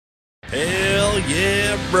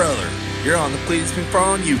yeah, brother. You're on the Cleetus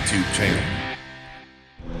McFarland YouTube channel.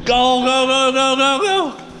 Go, go, go, go, go,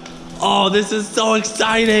 go. Oh, this is so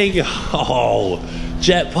exciting. Oh,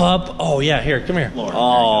 Jet Pup. Oh, yeah, here, come here.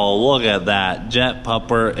 Oh, look at that. Jet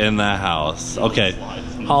Pupper in the house. Okay,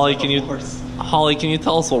 Holly, can you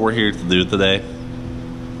tell us what we're here to do today?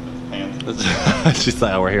 She's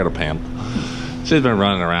like, oh, we're here to pant. She's been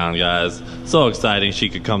running around, guys. So exciting she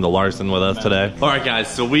could come to Larsen with us today. All right,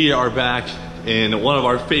 guys, so we are back in one of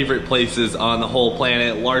our favorite places on the whole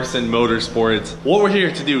planet, Larsen Motorsports. What we're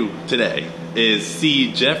here to do today is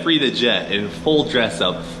see Jeffrey the Jet in full dress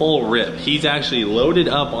up, full rip. He's actually loaded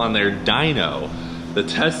up on their dyno, the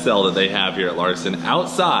test cell that they have here at Larsen,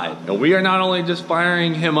 outside. And we are not only just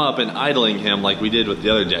firing him up and idling him like we did with the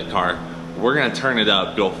other jet car, we're gonna turn it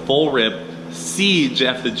up, go full rip, see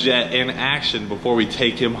Jeff the Jet in action before we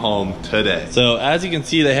take him home today. So as you can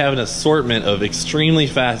see, they have an assortment of extremely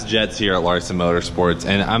fast jets here at Larsen Motorsports,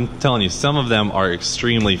 and I'm telling you, some of them are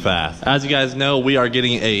extremely fast. As you guys know, we are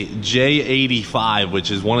getting a J85,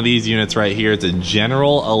 which is one of these units right here. It's a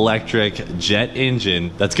General Electric jet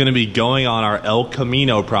engine that's gonna be going on our El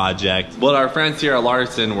Camino project. But our friends here at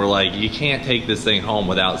Larsen were like, you can't take this thing home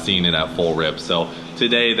without seeing it at full rip. So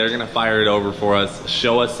today they're gonna fire it over for us,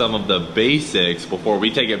 show us some of the basics before we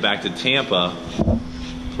take it back to Tampa.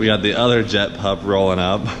 We got the other Jet Pup rolling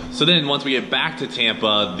up. So then once we get back to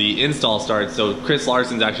Tampa, the install starts. So Chris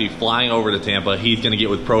Larsen's actually flying over to Tampa. He's gonna get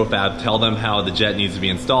with ProFab, tell them how the jet needs to be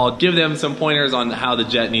installed, give them some pointers on how the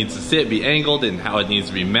jet needs to sit, be angled, and how it needs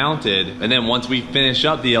to be mounted. And then once we finish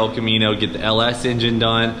up the El Camino, get the LS engine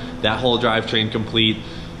done, that whole drivetrain complete,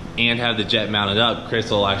 and have the jet mounted up,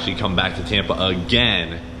 Chris will actually come back to Tampa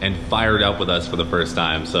again and fire it up with us for the first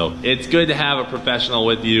time. So it's good to have a professional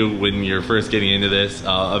with you when you're first getting into this.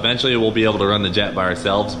 Eventually we'll be able to run the jet by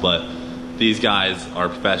ourselves, but these guys are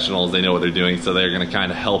professionals, they know what they're doing, so they're gonna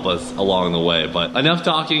kind of help us along the way. But enough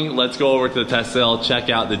talking, let's go over to the test cell, check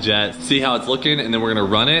out the jet, see how it's looking, and then we're gonna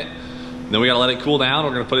run it. Then we gotta let it cool down.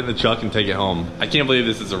 We're gonna put it in the truck and take it home. I can't believe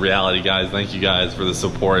this is a reality, guys. Thank you guys for the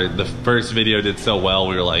support. The first video did so well,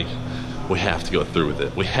 we were like, we have to go through with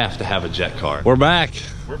it. We have to have a jet car. We're back.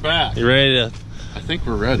 We're back. You ready to I think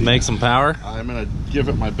we're ready. Make some power? I'm gonna give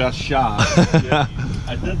it my best shot. Yeah,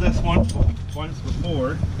 I did this once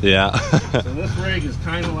before. Yeah. So this rig is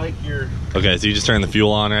kind of like your... Okay, so you just turn the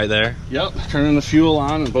fuel on right there? Yep, turning the fuel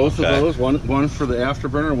on and both of those. One for the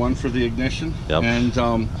afterburner, one for the ignition. Yep. And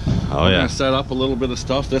I'm gonna set up a little bit of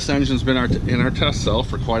stuff. This engine's been in our test cell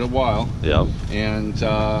for quite a while. Yep. And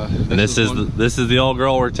this is the old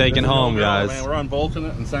girl we're taking home, guys. Man, we're unbolting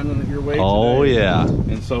it and sending it your way today. Yeah.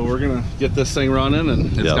 And so we're gonna get this thing running, and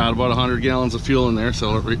it's got about 100 gallons of fuel in there,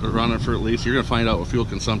 so we're running for at least. You're gonna find out what fuel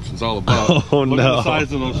consumption's all about. Oh, look no. at the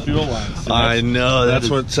size of those fuel lines. I know. That's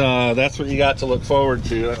what you got to look forward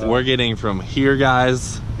to. We're getting from here,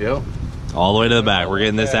 guys. Yep. All the way to the back. We're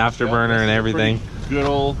getting this afterburner and everything. Good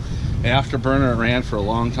old afterburner. It ran for a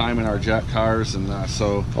long time in our jet cars, and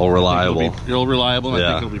so reliable. Real reliable. And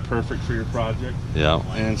I think it'll be perfect for your project. Yeah.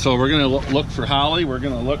 And so we're gonna look for Holly. We're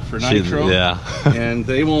gonna look for Nitro. And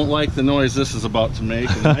they won't like the noise this is about to make.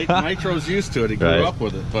 And Nitro's used to it. He grew up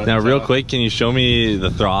with it. But now, real quick, can you show me the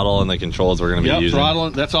throttle and the controls we're gonna be using? Throttle.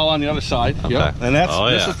 That's all on the other side. Okay. Yep. And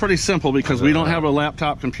this is pretty simple because we don't have a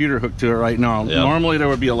laptop computer hooked to it right now. Normally there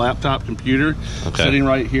would be a laptop computer sitting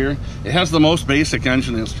right here. It has the most basic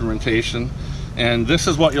engine instrumentation, and this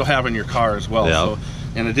is what you'll have in your car as well. So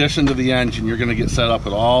in addition to the engine, you're going to get set up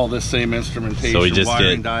with all this same instrumentation, so we just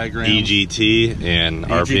wiring get diagrams, EGT and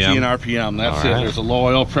RPM. EGT and RPM. That's it. There's a low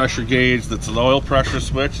oil pressure gauge. That's the oil pressure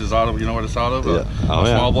switch. Is out of, you know what it's out of? A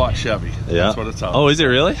small block Chevy. That's what it's out of. Oh, is it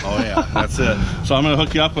really? Oh yeah, that's it. So I'm going to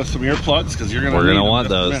hook you up with some earplugs because we're going to want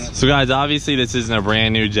those. So guys, obviously this isn't a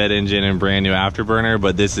brand new jet engine and brand new afterburner,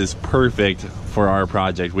 but this is perfect for our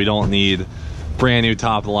project. We don't need brand new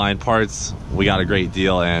top of the line parts. We got a great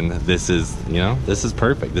deal, and this is, this is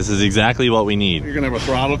perfect. This is exactly what we need. You're gonna have a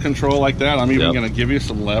throttle control like that. I'm even gonna give you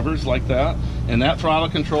some levers like that, and that throttle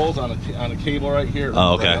control's on a cable right here.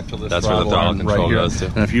 Oh, okay. Right That's where the throttle control goes to.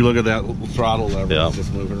 And if you look at that throttle lever, it's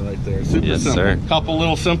just moving right there. Super simple. Sir. Couple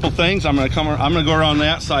little simple things. I'm gonna go around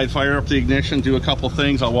that side, fire up the ignition, do a couple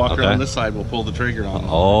things. I'll walk around this side. We'll pull the trigger on.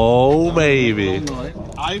 Oh baby!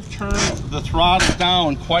 I've turned the throttle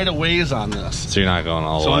down quite a ways on this. So you're not going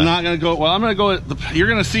all the way. So I'm not gonna go. Well, I'm gonna go. You're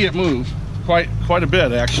gonna see it move quite a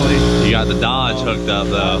bit actually. You got the Dodge hooked up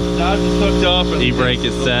though. The Dodge is hooked up. And e-brake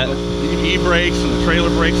is set. E-brakes and the trailer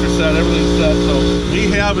brakes are set. Everything's set. So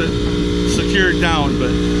we have it secured down,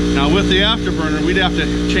 but now with the afterburner, we'd have to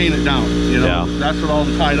chain it down, you know. Yeah. That's what all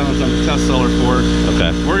the tie downs on the test cell are for.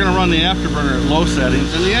 Okay. We're gonna run the afterburner at low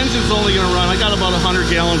settings, and the engine's only gonna run, I got about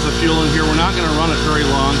 100 gallons of fuel in here. We're not gonna run it very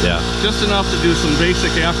long. Yeah. Just enough to do some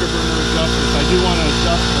basic afterburner adjustments. I do wanna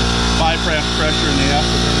adjust the bypass pressure in the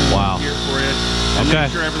afterburner here for you. And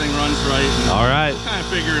make sure everything runs right. All right. We'll kind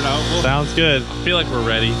of figure it out. Sounds good. I feel like we're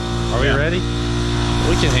ready. Are we ready?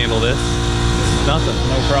 We can handle this. Nothing.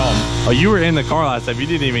 No problem. Oh, you were in the car last time. You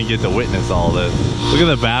didn't even get to witness all this. Look at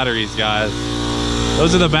the batteries, guys.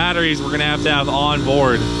 Those are the batteries we're going to have on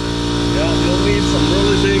board. Yeah, you'll need some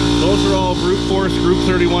really big, those are all brute force Group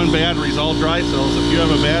 31 batteries, all dry cells. If you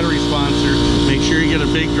have a battery sponsor, make sure you get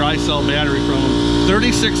a big dry cell battery from them.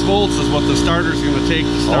 36 volts is what the starter's going to take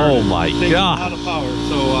to start. Oh my God. A lot of power.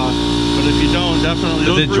 So, but if you don't, definitely.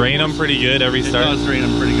 Does it drain them pretty good every start? It does drain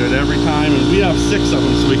them pretty good every time. And we have 6 of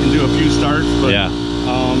them, so we can do a few starts. But, yeah.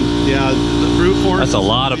 Yeah, the brute force. That's a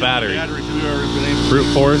lot of battery.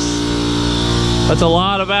 Brute force. That's a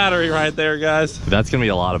lot of battery right there, guys. That's gonna be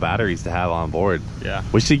a lot of batteries to have on board. Yeah.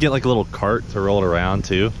 We should get like a little cart to roll it around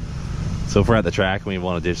too. So if we're at the track and we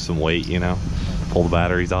want to ditch some weight, you know, pull the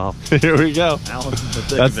batteries off. Here we go.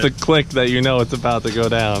 That's the click that you know it's about to go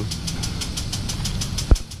down.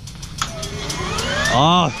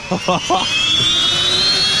 Oh.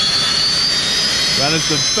 That is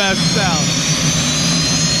the best sound.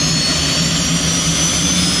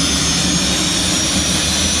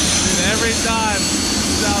 Every time,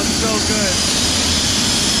 sounds so good.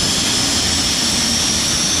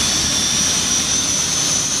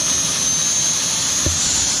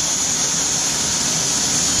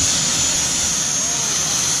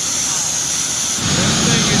 This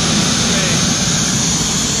thing is insane.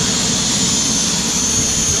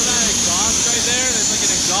 Feel that exhaust right there? There's like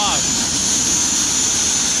an exhaust.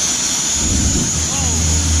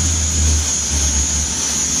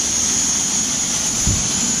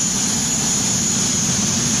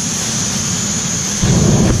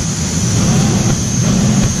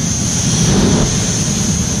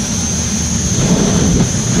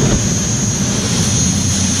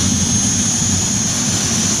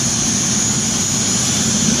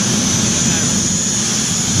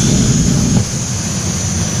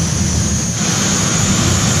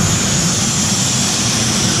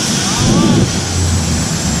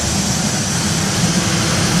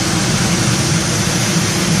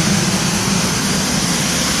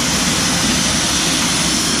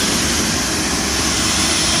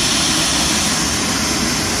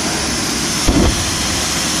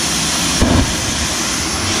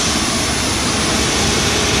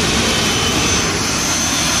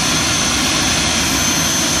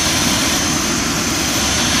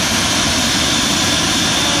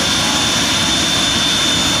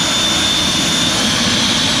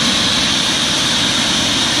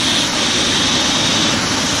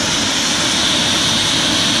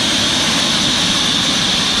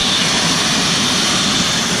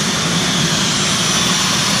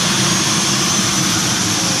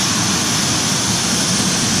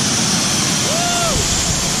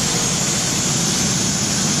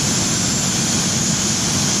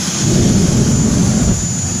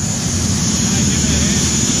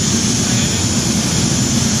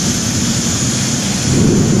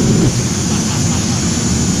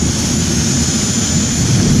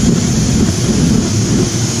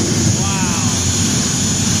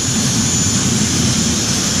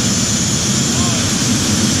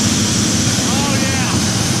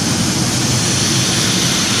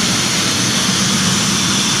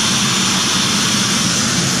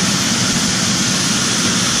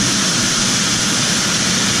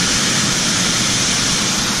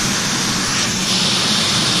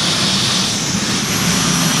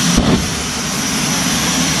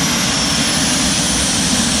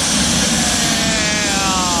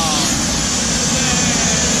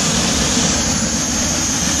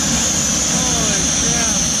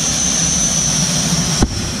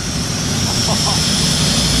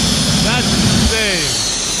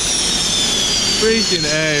 Freaking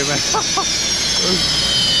A, man.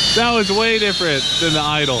 That was way different than the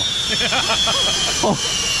idle. A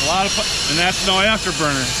lot of, and that's no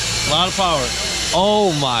afterburner. A lot of power.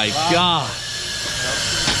 Oh my God.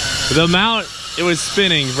 The amount it was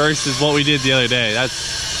spinning versus what we did the other day.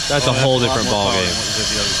 That's a whole different ball game.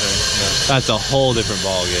 That's a whole different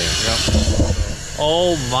ball game. Yep.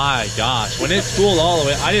 Oh my gosh! When it spooled all the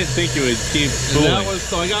way, I didn't think it would keep spooling. That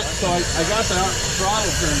was I got the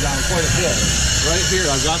throttle turned down quite a bit. Right here,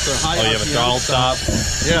 I've got the high. Oh, you have a throttle stop.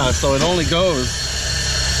 Yeah, so it only goes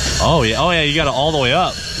Oh yeah, you got it all the way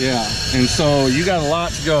up. Yeah, and so you got a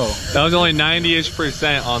lot to go. That was only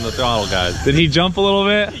 90-ish% on the throttle, guys. Did he jump a little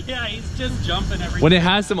bit? Yeah, he's just jumping everything. When it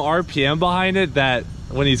has some RPM behind it, that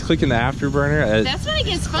when he's clicking the afterburner, that's when it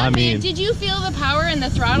gets fun. I mean, did you feel the power in the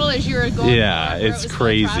throttle as you were going? Yeah, it's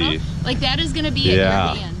crazy. Like that is going to be in your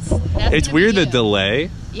hands. That's it's weird the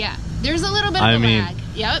delay. Yeah, there's a little bit of a lag.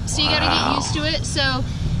 Yep, so you got to get used to it. So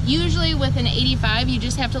usually with an 85, you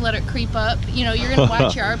just have to let it creep up. You know, you're going to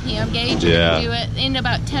watch your RPM gauge. You're going to do it in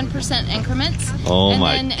about 10% increments. Oh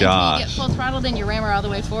my gosh. And then until you get full throttle, then you ram her all the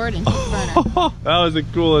way forward and hit the burner. That was the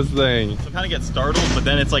coolest thing. So kind of get startled, but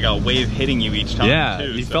then it's like a wave hitting you each time. Yeah,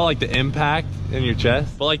 too, you felt like the impact in your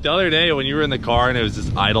chest. But like the other day when you were in the car and it was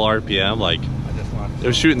just idle RPM, like it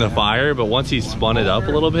was shooting the fire, but once he spun it up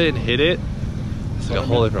a little bit and hit it, it's like a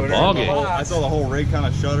whole different ballgame. I saw the whole rig kind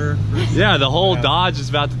of shudder. Yeah, the whole Dodge is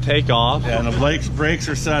about to take off. Yeah, and the brakes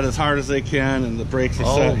are set as hard as they can, and the brakes are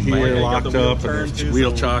set here, locked up, and the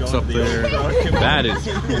wheel chocks up there. That is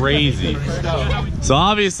crazy. So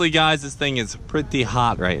obviously, guys, this thing is pretty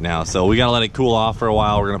hot right now, so we gotta let it cool off for a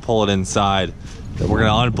while. We're gonna pull it inside. Then we're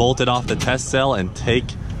gonna unbolt it off the test cell and take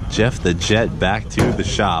Jeff the Jet back to the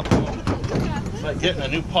shop. Like getting a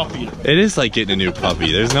new puppy. It is like getting a new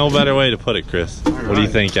puppy. There's no better way to put it, Chris. What do you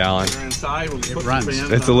think, Alan? It runs.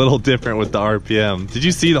 It's a little different with the RPM. Did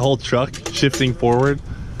you see the whole truck shifting forward?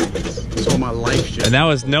 So my life shifted. And that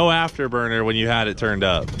was no afterburner when you had it turned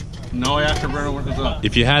up. No afterburner when it was up.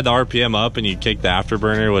 If you had the RPM up and you kicked the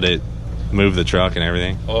afterburner, would it move the truck and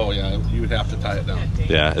everything? Oh yeah, you would have to tie it down.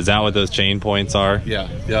 Yeah, is that what those chain points are? Yeah,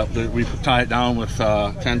 we tie it down with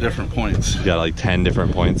 10 different points. You got like 10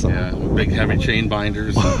 different points on Yeah, with big heavy chain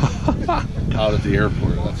binders out at the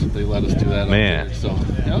airport. That's what they let us do that. Man, up there. So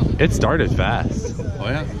yeah. It started fast. Oh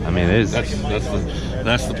yeah. I mean, it is.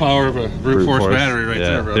 That's the power of a brute force battery right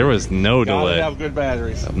there, bro. There was no delay. Gotta have good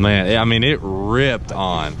batteries. Man, I mean, it ripped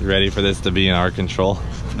on. You ready for this to be in our control?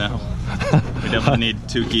 No. We definitely need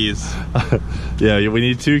 2 keys. Yeah, we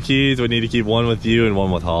need 2 keys. We need to keep one with you and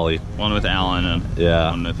one with Holly. One with Alan and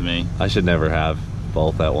one with me. I should never have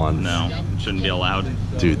both at once. No, it shouldn't be allowed.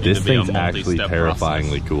 Dude, this thing's actually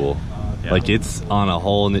terrifyingly cool. Yeah. Like it's on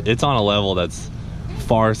a level that's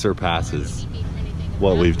far surpasses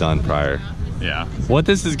what we've done prior. Yeah. What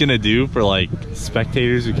this is gonna do for like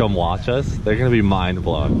spectators who come watch us, they're gonna be mind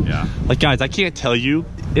blown. Yeah. Like guys, I can't tell you.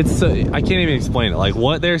 I can't even explain it. Like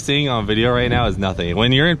what they're seeing on video right now is nothing.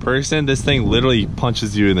 When you're in person, this thing literally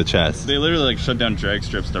punches you in the chest. They literally like shut down drag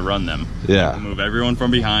strips to run them. Yeah. Move everyone from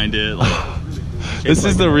behind it. Like, this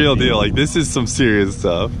is the real deal. Like this is some serious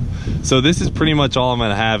stuff. So this is pretty much all I'm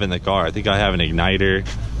gonna have in the car. I think I have an igniter.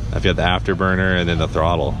 I've got the afterburner and then the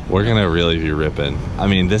throttle. We're gonna really be ripping. I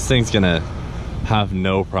mean, this thing's gonna have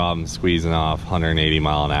no problem squeezing off 180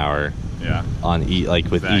 mile an hour. Yeah. On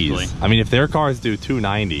with ease. I mean, if their cars do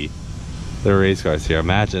 290, their race cars here.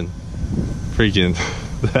 Imagine freaking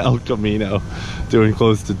the El Camino doing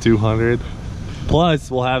close to 200.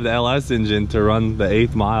 Plus, we'll have the LS engine to run the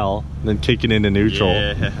 8th mile, and then kicking into neutral.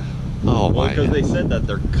 Yeah. Oh my. Because they said that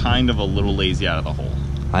they're kind of a little lazy out of the hole.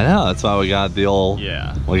 I know, that's why we got the old,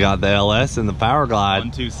 we got the LS and the Power Glide.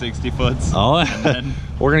 1 260 foots. Oh, and then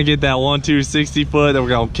we're gonna get that 1 260 foot, and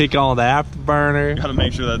we're gonna kick on the afterburner. Gotta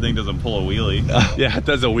make sure that thing doesn't pull a wheelie. Yeah, it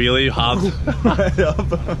does a wheelie, hops right up.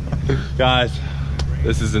 Guys,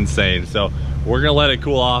 this is insane. So we're gonna let it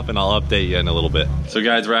cool off, and I'll update you in a little bit. So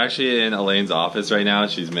guys, we're actually in Elaine's office right now.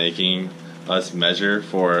 She's making us measure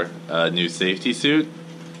for a new safety suit.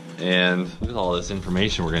 And look at all this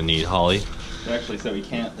information we're gonna need, Holly. They actually said we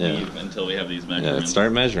can't leave until we have these measurements. Yeah,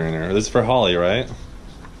 start measuring her. This is for Holly, right?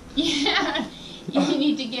 Yeah. You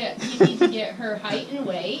need to get her height and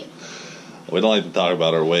weight. We don't like to talk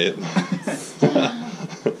about her weight.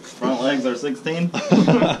 Front legs are 16.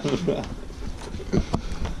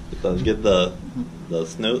 Get the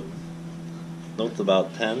snoot. Snoot's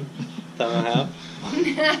about 10 and a half.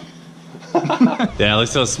 Yeah, at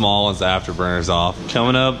least those small ones, the afterburner's off.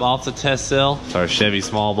 Coming up off the test cell, it's our Chevy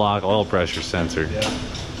small block oil pressure sensor. Yeah,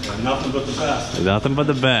 nothing but the best. Nothing but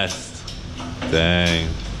the best. Dang.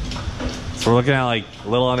 So we're looking at like a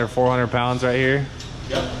little under 400 pounds right here.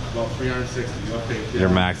 Yep, about 360. Okay. Your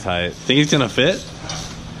max height. Think he's gonna fit?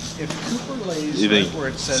 If Cooper lays You think right where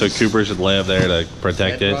it says so? Cooper should lay up there to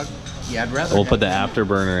protect it. Yeah, I'd rather. We'll put the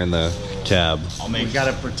afterburner in the cab. We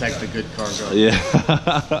gotta protect a good cargo. Yeah.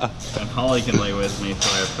 And Holly can lay with me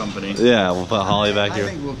if I have company. Yeah, we'll put Holly back I here.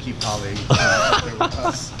 think we'll keep Holly with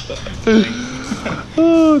us.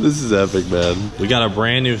 Oh, this is epic, man. We got a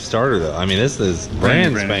brand new starter though. I mean, this is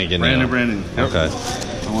brand spanking new. Brand new. Okay.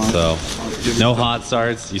 So, no hot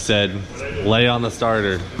starts. You said lay on the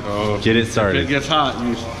starter. Get it started. If it gets hot,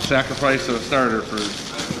 you sacrifice the starter for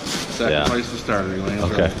sacrifice the starter.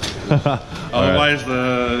 Okay. Otherwise,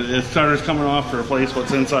 the starter's coming off to replace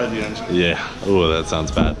what's inside the engine. Yeah. Oh, that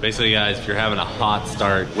sounds bad. Basically, guys, if you're having a hot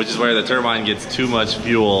start, which is where the turbine gets too much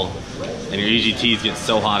fuel and your EGTs get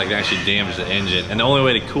so hot it can actually damage the engine. And the only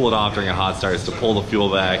way to cool it off during a hot start is to pull the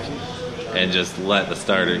fuel back and just let the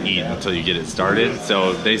starter eat until you get it started.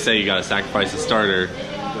 So they say you gotta sacrifice the starter,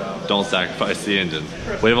 don't sacrifice the engine.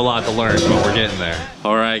 We have a lot to learn, but we're getting there.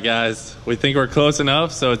 All right, guys, we think we're close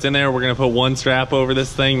enough. So it's in there. We're gonna put one strap over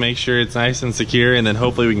this thing, make sure it's nice and secure, and then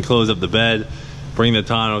hopefully we can close up the bed, bring the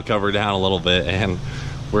tonneau cover down a little bit, and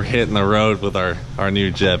we're hitting the road with our new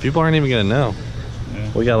jet. People aren't even gonna know.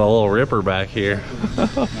 Yeah. We got a little ripper back here.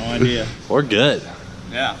 No idea. We're good.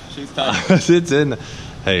 Yeah, she's tough. It's in.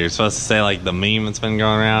 Hey, you're supposed to say like the meme that's been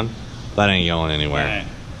going around. That ain't going anywhere.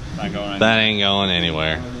 Not going anywhere. That ain't going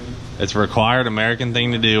anywhere. It's a required American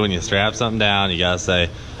thing to do when you strap something down. You gotta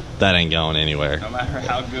say, that ain't going anywhere. No matter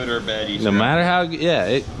how good or bad you strap. No matter how, yeah,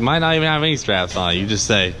 it might not even have any straps on it. You just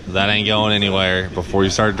say, that ain't going anywhere before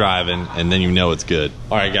you start driving, and then you know it's good.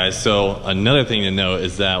 All right, guys, so another thing to note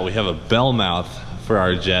is that we have a bell mouth for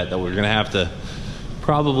our jet that we're gonna have to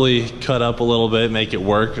probably cut up a little bit, make it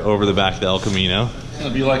work over the back of the El Camino.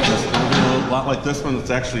 It'll be like this. It'll be a lot like this one.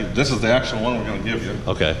 This is the actual one we're going to give you.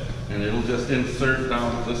 Okay. And it'll just insert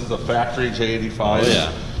down. This is a factory J85. Oh,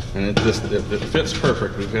 yeah. And it fits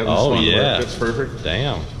perfect. We've had this one where it fits perfect.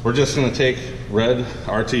 Damn. We're just going to take red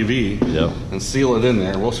RTV and seal it in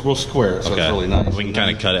there. We'll square it so it's really nice. We can kind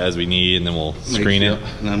of cut it as we need, and then we'll screen it.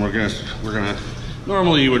 And then we're gonna.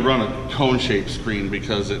 Normally you would run a cone-shaped screen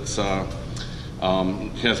because it's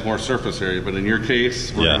has more surface area, but in your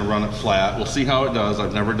case, we're going to run it flat. We'll see how it does.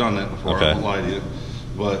 I've never done it before, I won't lie to you.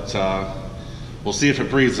 But we'll see if it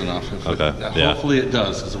breathes enough. Hopefully it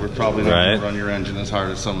does, because we're probably not going to run your engine as hard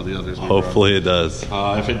as some of the others. Hopefully it does.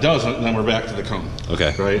 If it doesn't, then we're back to the cone.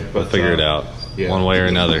 Okay. Right? We'll figure it out one way or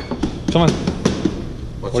another. Come on.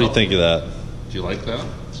 What do you think of that? Do you like that?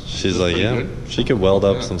 She's like, yeah. Good. She could weld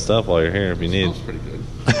up some stuff while you're here if you need. Smells pretty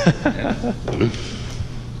good.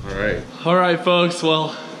 All right, folks.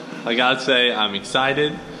 Well, I gotta say, I'm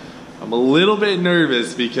excited. I'm a little bit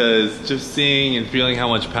nervous because just seeing and feeling how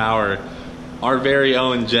much power our very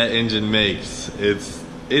own jet engine makes, it's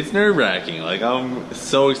nerve-wracking. Like, I'm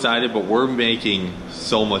so excited, but we're making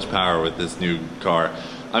so much power with this new car.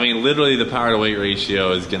 I mean, literally the power to weight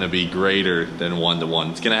ratio is gonna be greater than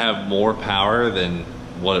 1-to-1. It's gonna have more power than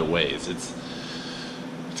what it weighs. It's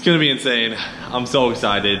gonna be insane. I'm so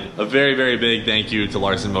excited. A very, very big thank you to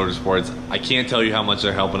Larsen Motorsports. I can't tell you how much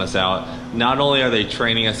they're helping us out. Not only are they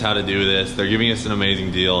training us how to do this, they're giving us an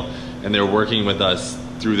amazing deal, and they're working with us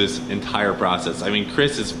through this entire process. I mean,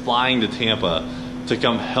 Chris is flying to Tampa to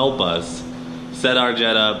come help us set our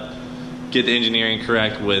jet up, get the engineering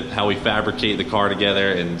correct with how we fabricate the car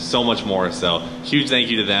together, and so much more. So huge thank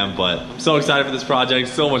you to them. But I'm so excited for this project,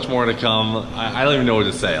 so much more to come. I don't even know what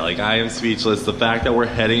to say. Like, I am speechless. The fact that we're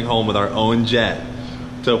heading home with our own jet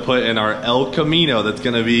to put in our El Camino that's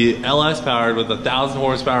gonna be LS powered with 1,000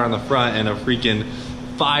 horsepower on the front and a freaking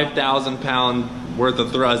 5,000 pound worth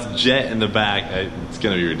of thrust jet in the back. It's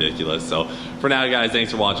gonna be ridiculous. So for now, guys,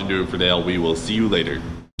 thanks for watching Do It for Dale. We will see you later.